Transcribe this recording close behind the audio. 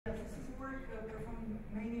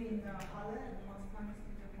Halle, at the Master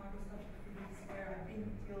Institute of Microscopic Physics, where I've been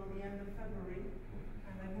till the end of February,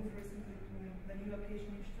 and I moved recently to the new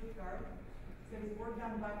location in Stuttgart. So it's work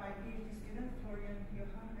done by my PhD student, Vrejoiu,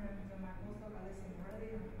 and my postdoc,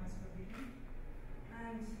 Ionela, on my supervision.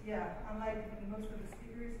 And yeah, unlike most of the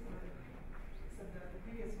speakers, or except the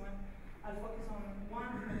previous one, I'll focus on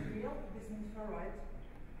one material, this multiferroid,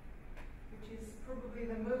 which is probably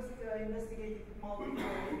the most investigated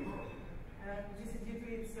multiferroid. This is due to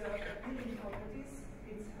its heating properties.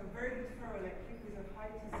 It's a very good ferroelectric with a high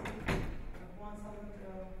TC of 1000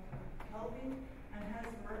 Kelvin and has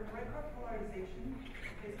record polarization.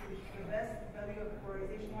 Basically, the best value of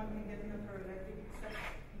polarization one can get in a ferroelectric except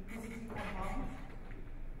in PCC compounds.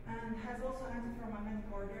 And has also antiferromagnetic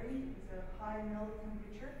ordering. It's a high melt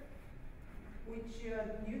temperature, which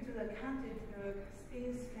due to the canted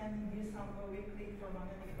spins can induce some weakly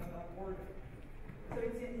ferromagnetic order. So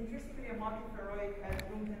it's interesting to be a multiferroic at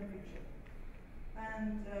room temperature.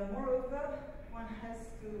 And moreover, one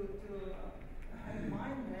has to have in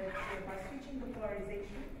mind that by switching the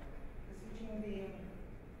polarization, switching the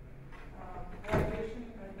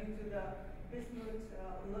polarization due to the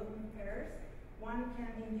bismuth-aluminum pairs, one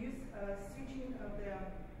can induce switching of the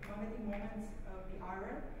magnetic moments of the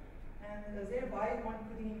iron, and thereby one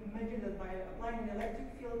could imagine that by applying an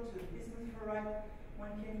electric field to bismuth ferrite,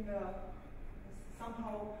 one can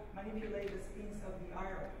somehow manipulate the spins of the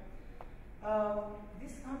iron.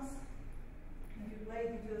 This comes into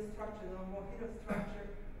play due to the structure, the molecular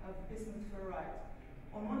structure of bismuth ferrite.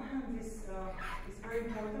 On one hand, this is very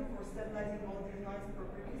important for stabilizing all these nice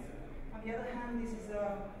properties. On the other hand, this is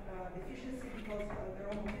a deficiency because their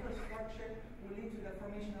molecular structure will lead to the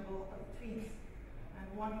formation of a lot of twins. And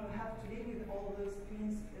one will have to deal with all those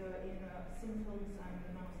twins in thin films and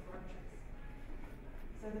nanostructures.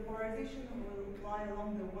 So the polarization will lie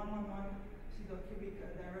along the 111 pseudo-cubic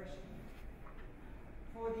direction.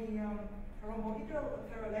 For the rhombohedral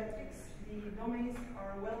ferroelectrics, the domains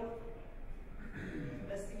are well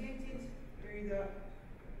investigated. There is a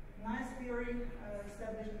nice theory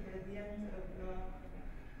established at the end of the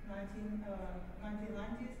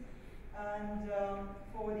 1990s. And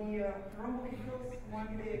for the rhombohedrals,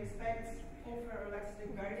 one expects 4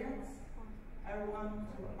 ferroelectric variants. R1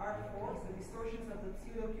 to R4, so distortions of the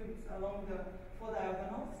pseudo-cubes along the 4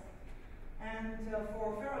 diagonals. And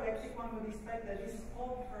for ferroelectric, one would expect that these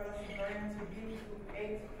 4 ferroelectric variants would lead to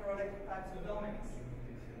 8 ferroelectric types of domains,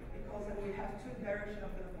 because we have 2 directions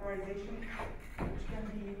of the polarization, which can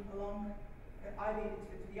be along either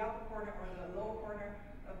to the upper corner or the lower corner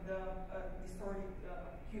of the distorted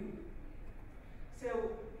cube.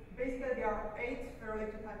 So basically, there are 8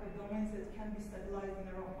 ferroelectric type of domains that can be stabilized in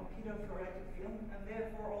a rhombohedral ferroelectric field, and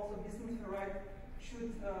therefore also bismuth ferrite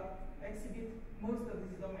should exhibit most of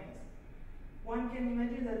these domains. One can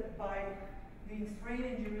imagine that by doing strain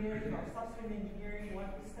engineering or substrate engineering, one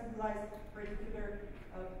can stabilize particular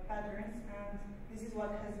patterns, and this is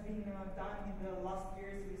what has been done in the last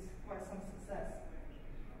years with quite some success.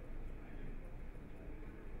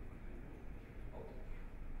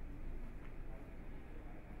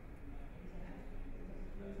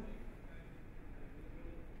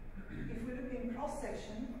 If we look in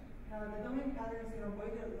cross-section, the domain patterns in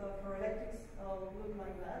rhomboidal ferroelectrics look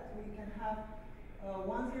like that. We can have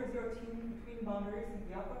 100 twin boundaries in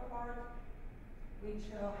the upper part, which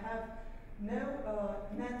have no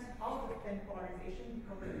net out-of-plane polarization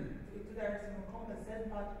because the 2 directional compensate,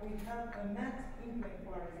 but we have a net in-plane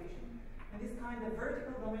polarization. And this kind of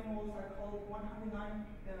vertical domain walls are called 109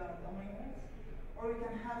 domain walls. Or we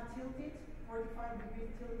can have tilted, 45 degrees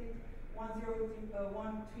tilted,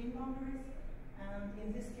 101 twin boundaries. And in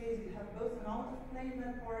this case, we have both an out-of-plane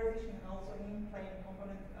polarization and also an in-plane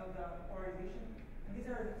component of the polarization. And these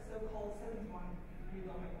are so-called 71-degree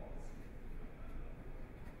domain walls.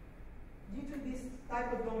 Due to this type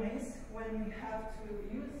of domains, when we have to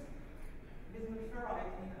use bismuth ferrite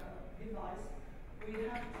in a device, we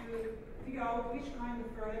have to figure out which kind of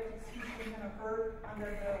ferroelectric switch can occur under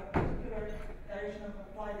the particular direction of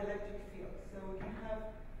applied electric field. So we can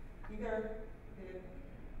have either the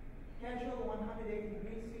casual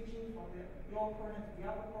 180-degree switching from the lower corner to the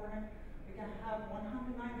upper corner. We can have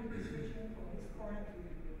 190-degree switching from this corner to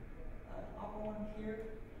the upper one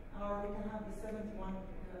here, or we can have the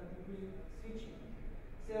 71-degree switching.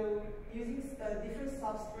 So using different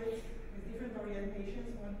substrates with different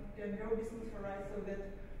orientations, one can grow bismuth ferrite so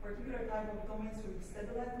that particular type of domains will be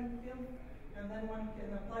stabilized in the field, and then one can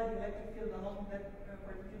apply the electric field along that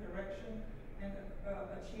particular direction and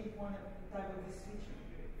achieve one type of this switching.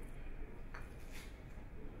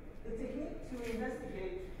 The technique to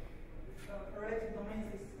investigate ferroelectric domains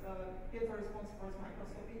is filter response force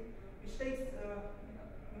microscopy, which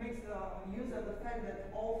makes use of the fact that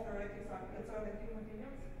all ferroelectrics are piezoelectric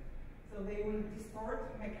materials. So they will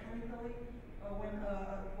distort mechanically when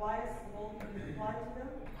a bias voltage is applied to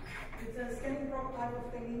them. It's a scanning probe type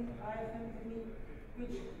of technique, IFM technique,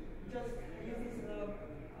 which just uses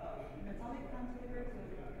metallic cantilevers,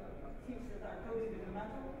 tips that are coated with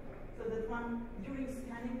metal, so that one during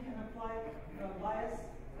scanning can apply bias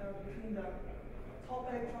between the top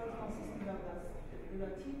electrode consisting of the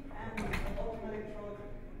tip and the bottom electrode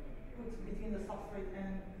put between the substrate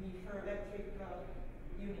and the ferroelectric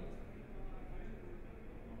unit.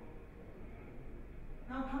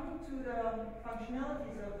 Now coming to the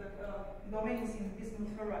functionalities of the domains in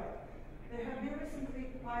bismuth ferrite. There have been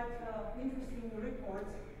recently quite interesting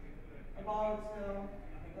reports about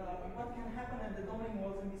what can happen at the domain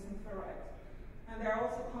walls in bismuth ferrite. And there are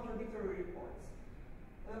also contradictory reports.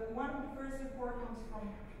 One first report comes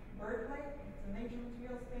from Berkeley, it's a Nature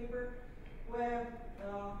Materials paper, where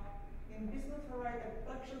in bismuth ferrite,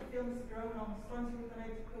 flexure films grown on strontium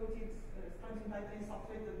coated strontium titanate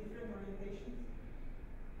substrate of different orientations.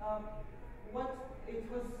 What it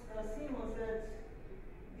was seen was that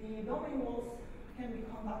the domain walls can be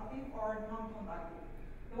conductive or non-conductive.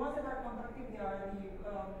 The ones that are conductive, they are the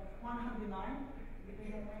 109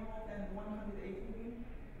 degree domain wall and 180 degree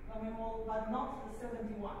domain wall, but not the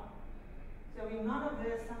 71. So in none of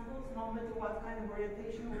the samples, no matter what kind of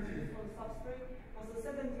orientation was used for the substrate, was the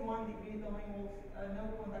 71 degree domain walls, no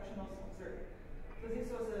conduction was observed. So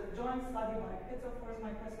this was a joint study by piezo force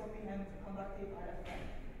microscopy and conductive IFM.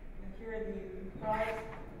 And here the bright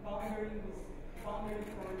boundary was boundary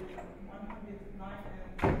for 109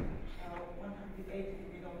 and 108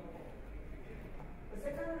 degree domain wall. The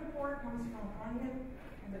second report comes from Hangen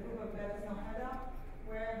and the group of Beres-Noheda,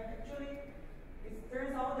 where actually it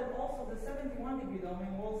turns out that also the 71 degree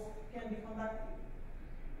domain walls can be conductive.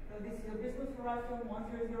 So this is a bismuth ferrite film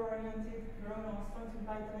 100 oriented, grown on strontium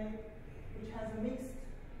titanate, which has a mixed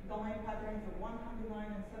domain pattern of 109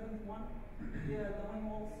 and 71 domain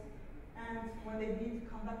walls. And when they did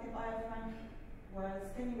conductive IFM, where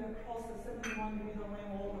scanning across the 71 degree domain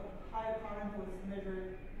wall, a high current was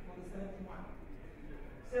measured for the 71.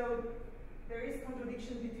 So there is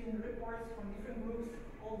contradiction between reports from different groups,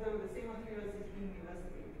 although the same materials is being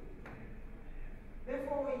investigated.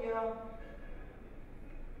 Therefore, we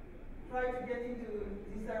try to get into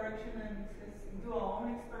this direction and do our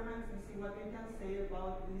own experiments and see what we can say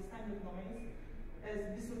about these kind of domains,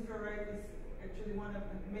 as bismuth ferrite is actually one of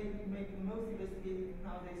the maybe the most investigated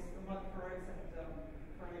nowadays multiferroics and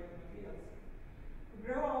ferroelectric materials. We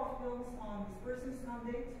grow our films on dispersion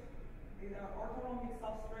candidate. These are orthorhombic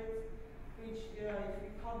substrates, which if we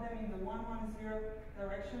cut them in the 110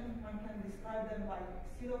 direction, one can describe them by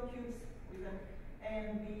pseudocubes with an A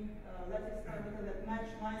and B lattice parameter that match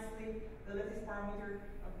nicely the lattice parameter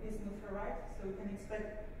of bismuth ferrite. So we can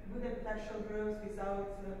expect good epitaxial growth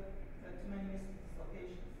without too many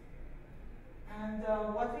misdislocations. And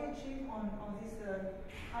what we achieve on this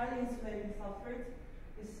highly insulating substrate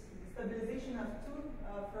is stabilization of two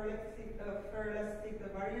ferroelastic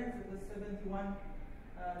variants of the 71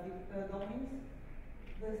 domains.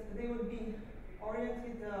 They would be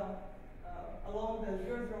oriented along the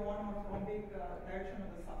 001 orthorhombic direction of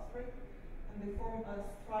the substrate, and they form a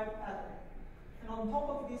stripe pattern. And on top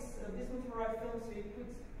of this bismuth ferrite films, we put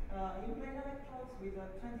in-plane electrodes with a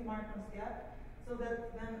 20 microns gap, so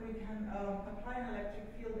that then we can apply an electric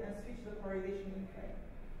field and switch the polarization in plane.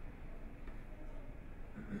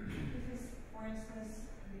 This is, for instance,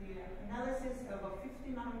 the analysis of a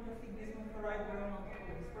 50 nanometer thick bismuth ferrite grown on top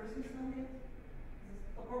of dispersion candidate. This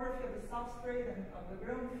is topography of the substrate and of the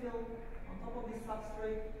grown film on top of this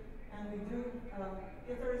substrate, and we do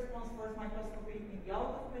filter response force microscopy in the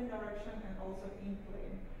out of plane direction and also in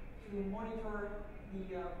plane to monitor the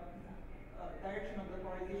direction of the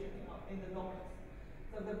polarization in the domains.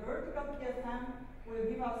 So the vertical PFM will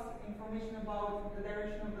give us information about the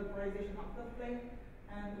direction of the polarization out of plane,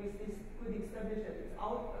 and with this could establish that it's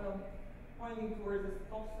out pointing towards the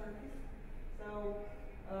top surface. So,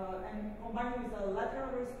 and combined with a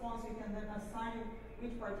lateral response, you can then assign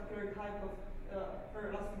which particular type of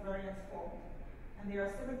ferroelastic variants formed. And there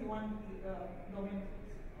are 71 domains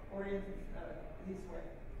oriented this way.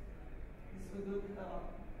 This would look this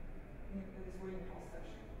way in cross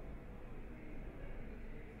section.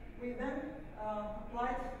 We then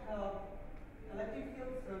applied electric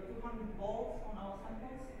fields, 200 volts on our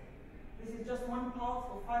samples. This is just one pulse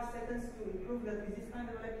for 5 seconds to prove that with this kind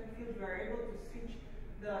of electric field we are able to switch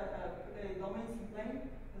the domains in plane.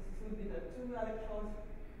 This would be the two electrodes.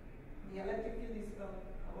 The electric field is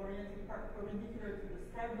oriented perpendicular to the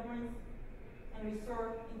stripe domains. And we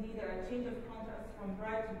saw indeed a change of contrast from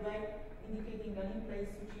bright to black, indicating an in-place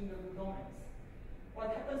switching of the domains.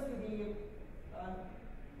 What happens to the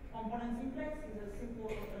component simplex is a simple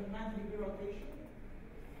 90-degree rotation,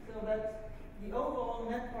 so that the overall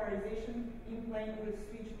net polarization in plane will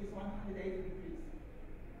switch with 180 degrees.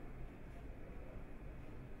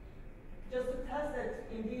 Just to test that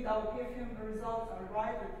indeed our PFM results are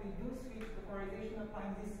right, that we do switch the polarization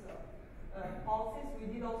applying these pulses, we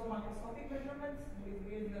did also microscopic measurements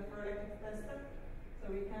using the Ferroelectric tester, so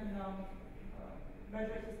we can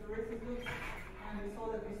measure hysteresis, and we saw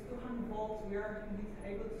that with 200 volts we are indeed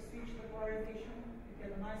able to switch the polarization, we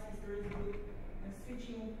get a nice hysteresis loop, and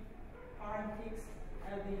switching current peaks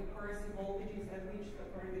at the corresponding voltages at which the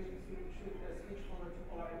polarization should switch from the two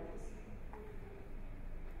polarities.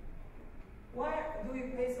 Why do we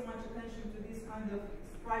pay so much attention to this kind of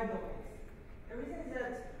stripe domains? The reason is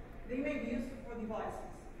that they may be useful for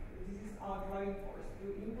devices. This is our driving force,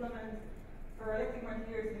 to implement ferroelectric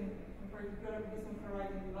materials in particular bismuth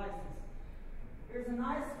ferrite in devices. There's a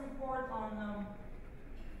nice report on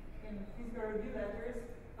in physical review letters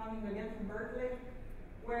coming again from Berkeley,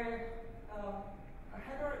 where a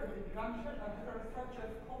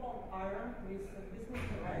heterostructured cobalt iron with bismuth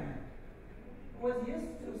ferrite was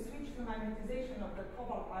used to switch the magnetization of the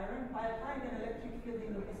cobalt iron by applying an electric field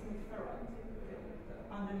in the bismuth ferrite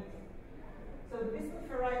underneath. So the bismuth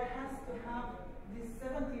ferrite has to have these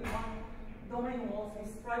 71 domain walls with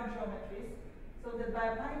stripe geometries, so that by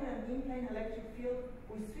applying an in-plane electric field,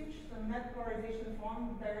 we switch the net polarization from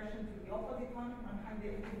one direction to the opposite one,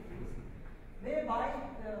 180 degrees. Thereby,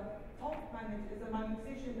 the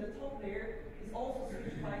magnetization in the top layer is also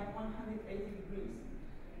switched by 180 degrees.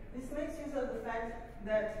 This makes use of the fact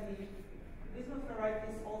that the bismuth ferrite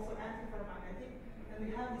is also antiferromagnetic, and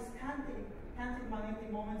we have these canted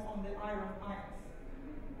magnetic moments on the iron ions,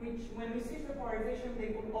 which, when we switch the polarization,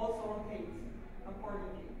 they will also rotate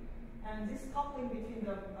accordingly. And this coupling between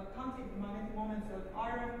the canted magnetic moments of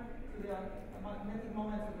iron to the magnetic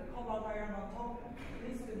moments of the cobalt iron on top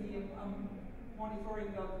leads to the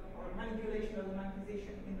monitoring of or manipulation of the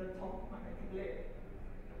magnetization in the top magnetic layer.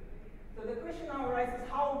 So the question now arises,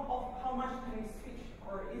 how much can we switch,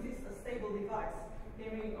 or is this a stable device?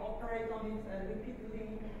 Can we operate on it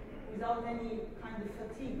repeatedly without any kind of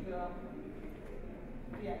fatigue reaction?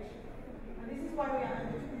 And this is why we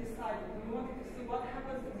undertook this study. We wanted to see what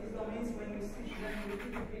happens to these domains when we switch them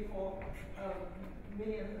repeatedly for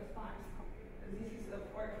millions of times. This is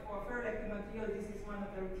for a ferroelectric material, this is one of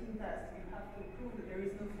the routine tests. We have to prove that there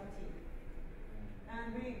is no fatigue.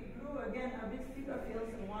 And we grew again a bit thicker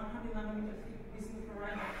fields, 100 nanometer thick bismuth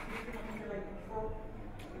ferrite, 50 nanometer like before,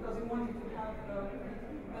 because we wanted to have better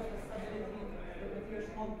stability. The material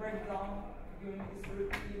should not break down during this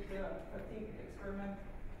repeat fatigue experiment.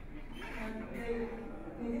 And in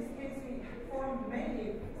this case, we formed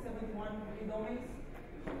mainly 71 domains.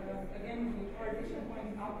 Again, the polarization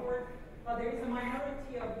pointing upward, but there is a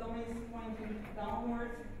minority of domains pointing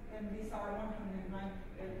downwards, and these are 109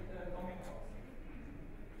 domain calls.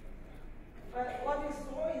 But what we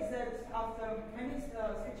saw is that after many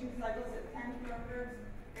switching cycles at 10 kilohertz,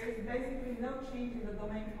 there is basically no change in the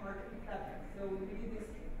domain pattern. So we did this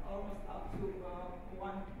almost up to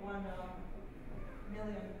 1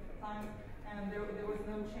 million times, and there was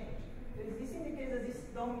no change. This indicates that these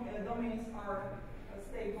domains are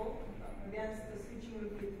stable against the switching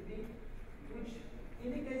repeatedly, which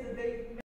indicates that they